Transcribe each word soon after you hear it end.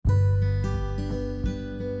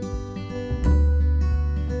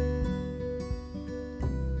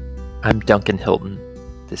I'm Duncan Hilton.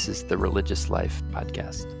 This is the Religious Life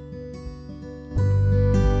Podcast.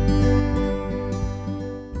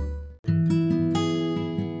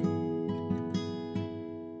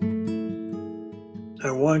 I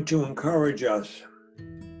want to encourage us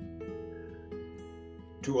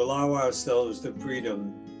to allow ourselves the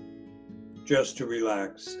freedom just to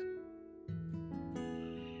relax,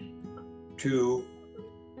 to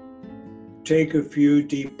take a few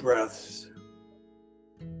deep breaths,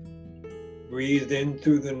 breathe in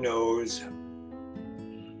through the nose,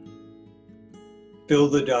 fill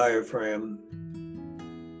the diaphragm,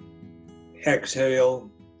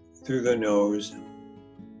 exhale through the nose.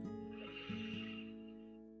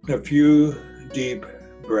 A few deep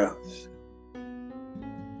breaths.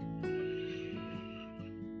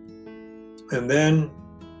 And then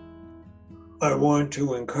I want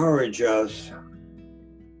to encourage us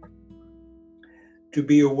to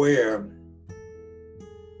be aware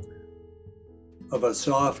of a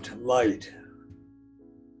soft light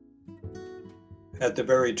at the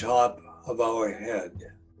very top of our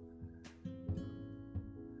head.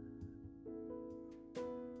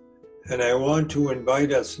 And I want to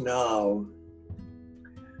invite us now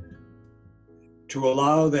to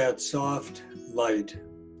allow that soft light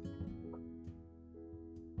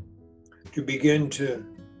to begin to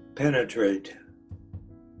penetrate,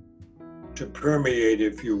 to permeate,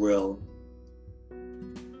 if you will,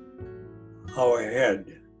 our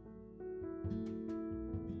head,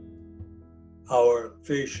 our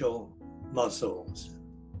facial muscles,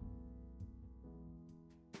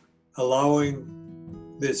 allowing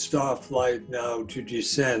this soft light now to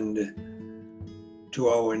descend to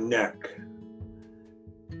our neck.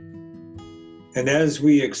 And as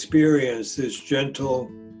we experience this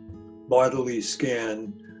gentle bodily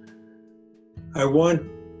scan, I want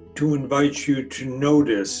to invite you to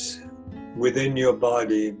notice within your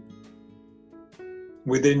body,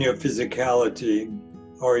 within your physicality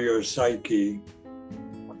or your psyche,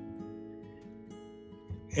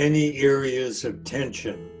 any areas of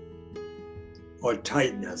tension or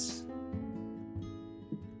tightness.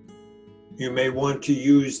 You may want to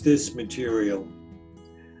use this material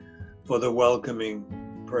for the welcoming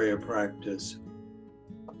prayer practice.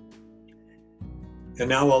 And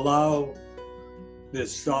now allow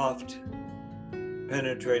this soft,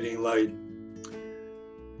 penetrating light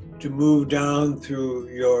to move down through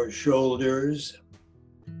your shoulders,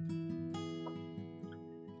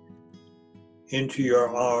 into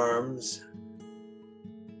your arms,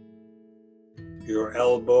 your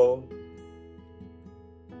elbow,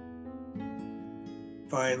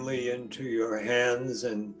 finally into your hands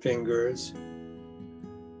and fingers.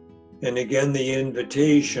 And again, the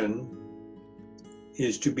invitation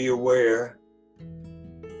is to be aware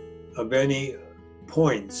of any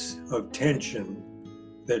points of tension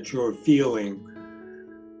that you're feeling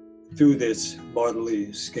through this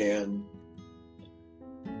bodily scan.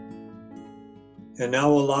 And now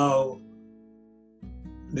allow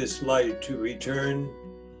this light to return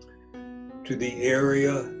to the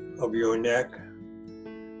area of your neck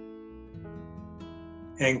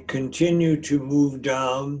and continue to move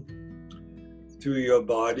down through your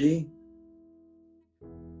body,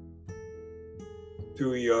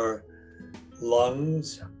 through your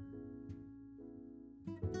lungs,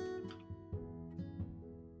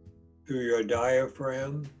 through your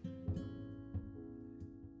diaphragm,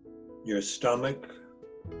 your stomach.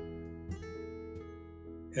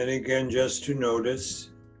 And again, just to notice,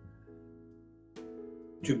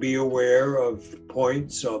 to be aware of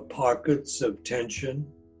points or pockets of tension,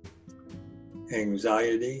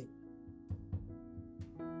 anxiety,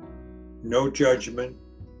 no judgment,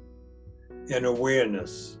 and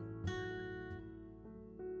awareness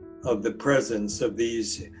of the presence of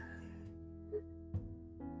these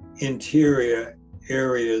interior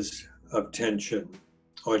areas of tension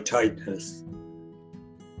or tightness.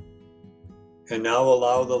 And now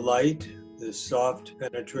allow the light, this soft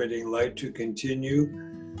penetrating light, to continue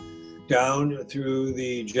down through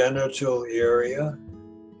the genital area,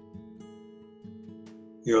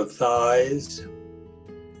 your thighs,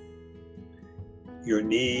 your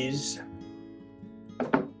knees,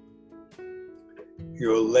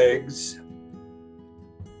 your legs,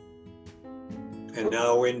 and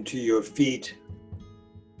now into your feet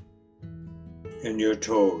and your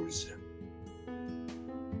toes.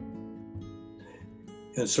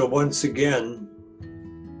 And so once again,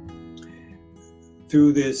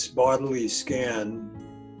 through this bodily scan,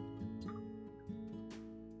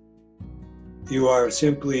 you are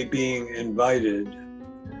simply being invited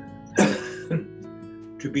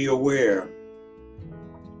to be aware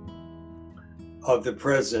of the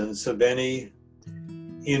presence of any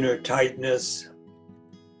inner tightness,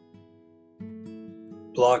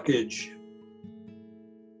 blockage,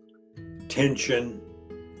 tension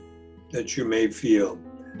that you may feel.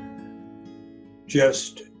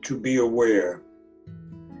 Just to be aware.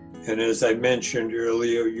 And as I mentioned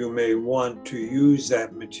earlier, you may want to use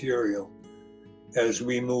that material as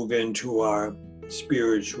we move into our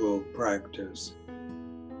spiritual practice.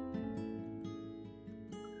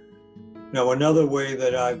 Now, another way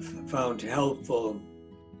that I've found helpful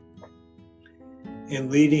in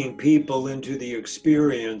leading people into the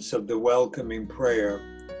experience of the welcoming prayer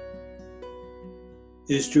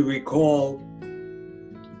is to recall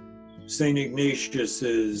St.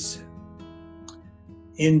 Ignatius's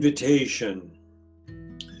invitation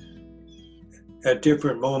at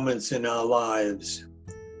different moments in our lives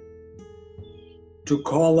to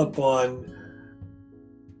call upon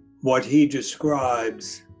what he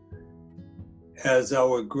describes as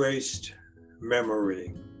our graced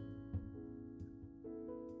memory.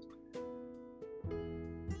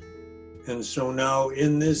 And so now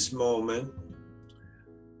in this moment,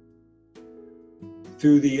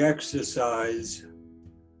 through the exercise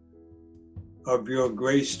of your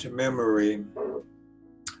graced memory,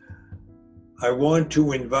 I want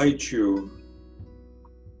to invite you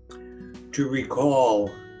to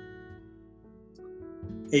recall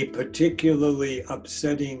a particularly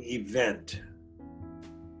upsetting event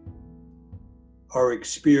or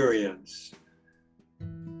experience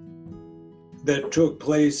that took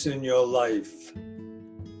place in your life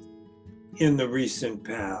in the recent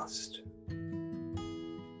past.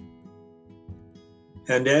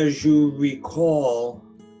 And as you recall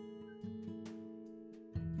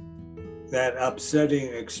that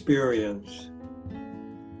upsetting experience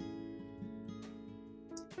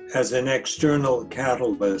as an external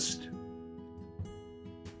catalyst,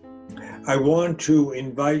 I want to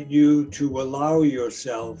invite you to allow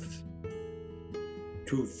yourself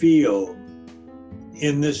to feel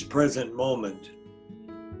in this present moment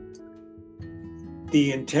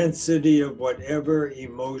the intensity of whatever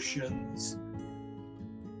emotions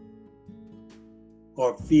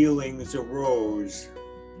or feelings arose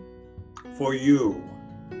for you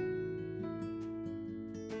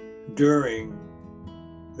during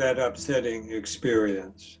that upsetting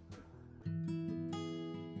experience.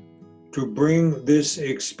 To bring this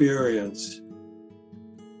experience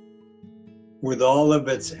with all of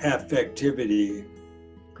its affectivity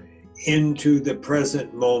into the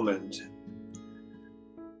present moment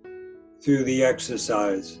through the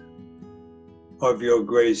exercise of your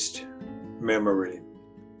graced memory.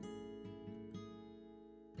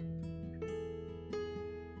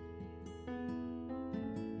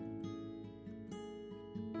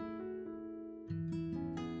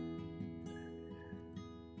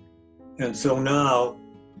 And so now,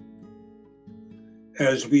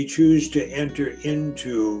 as we choose to enter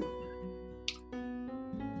into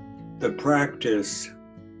the practice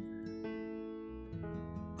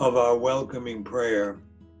of our welcoming prayer,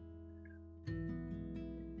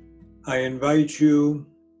 I invite you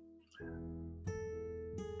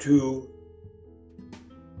to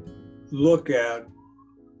look at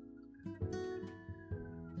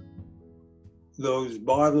those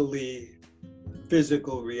bodily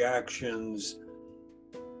physical reactions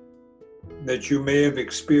that you may have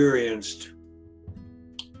experienced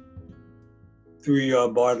through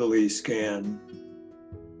your bodily scan.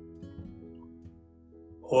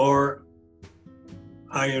 Or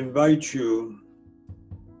I invite you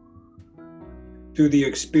through the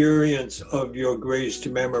experience of your graced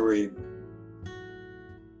memory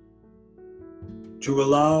to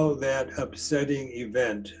allow that upsetting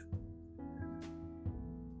event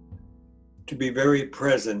to be very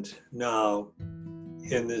present now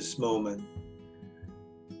in this moment,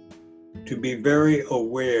 to be very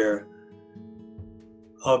aware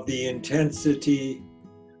of the intensity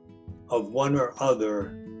of one or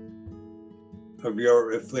other of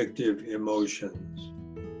your afflictive emotions.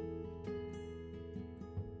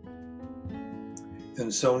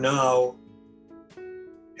 And so now,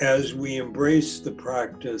 as we embrace the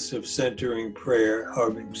practice of centering prayer,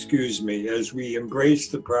 as we embrace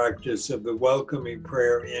the practice of the welcoming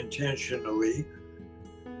prayer intentionally,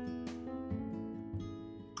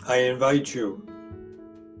 I invite you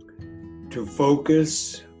to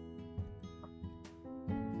focus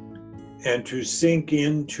and to sink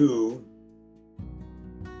into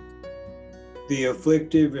the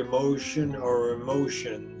afflictive emotion or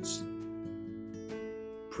emotions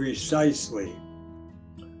precisely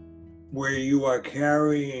where you are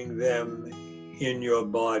carrying them in your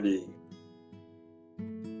body.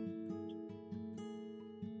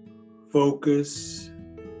 Focus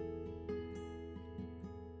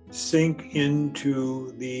sink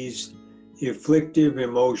into these afflictive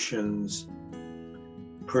emotions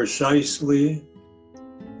precisely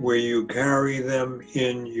where you carry them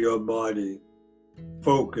in your body.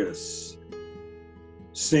 Focus.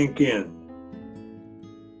 Sink in.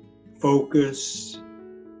 Focus.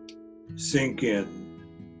 Sink in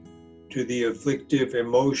to the afflictive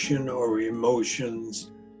emotion or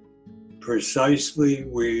emotions precisely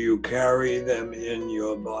where you carry them in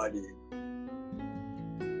your body.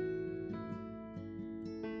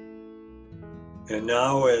 And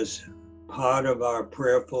now, as part of our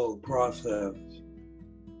prayerful process,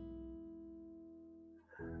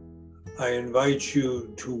 I invite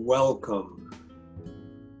you to welcome,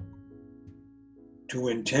 to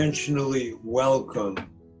intentionally welcome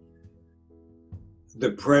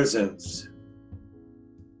the presence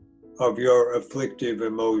of your afflictive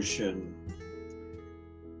emotion,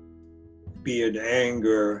 be it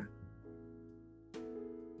anger,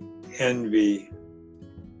 envy,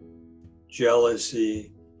 jealousy,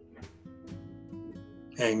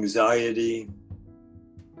 anxiety,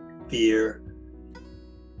 fear.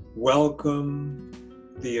 Welcome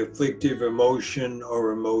the afflictive emotion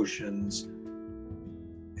or emotions.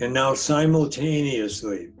 And now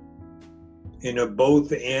simultaneously, in a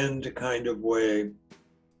both-and kind of way,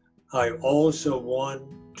 I also want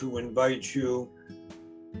to invite you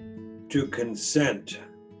to consent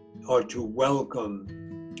or to welcome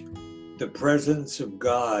the presence of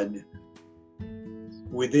God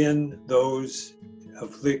within those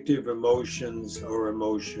afflictive emotions or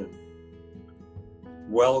emotion.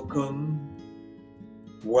 Welcome,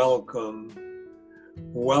 welcome,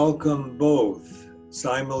 welcome both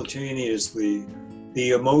simultaneously,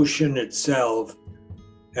 the emotion itself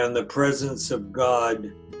and the presence of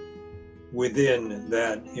God within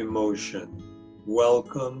that emotion.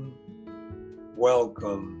 Welcome,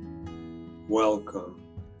 welcome, welcome.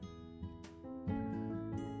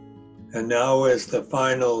 And now, as the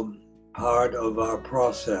final part of our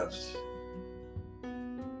process,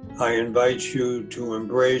 I invite you to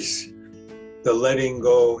embrace the letting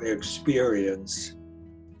go experience.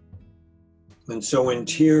 And so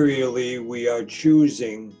interiorly, we are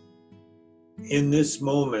choosing in this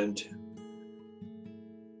moment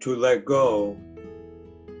to let go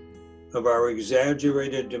of our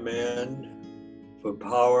exaggerated demand for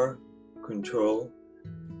power, control,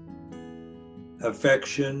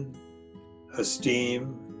 affection,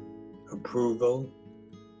 esteem, approval,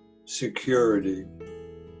 security.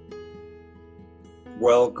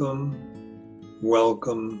 Welcome,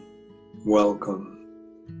 welcome, welcome.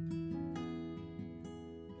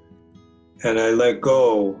 And I let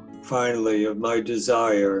go, finally, of my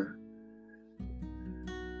desire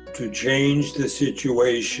to change the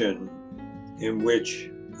situation in which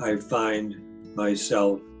I find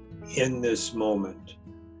myself in this moment.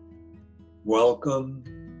 Welcome,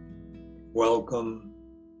 welcome,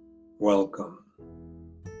 welcome.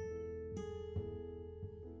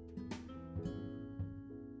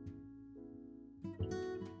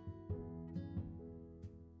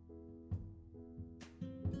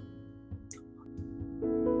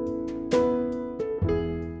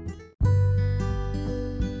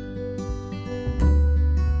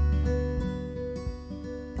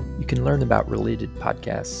 You can learn about related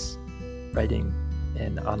podcasts, writing,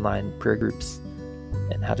 and online prayer groups,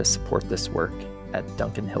 and how to support this work at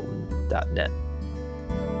duncanhilton.net.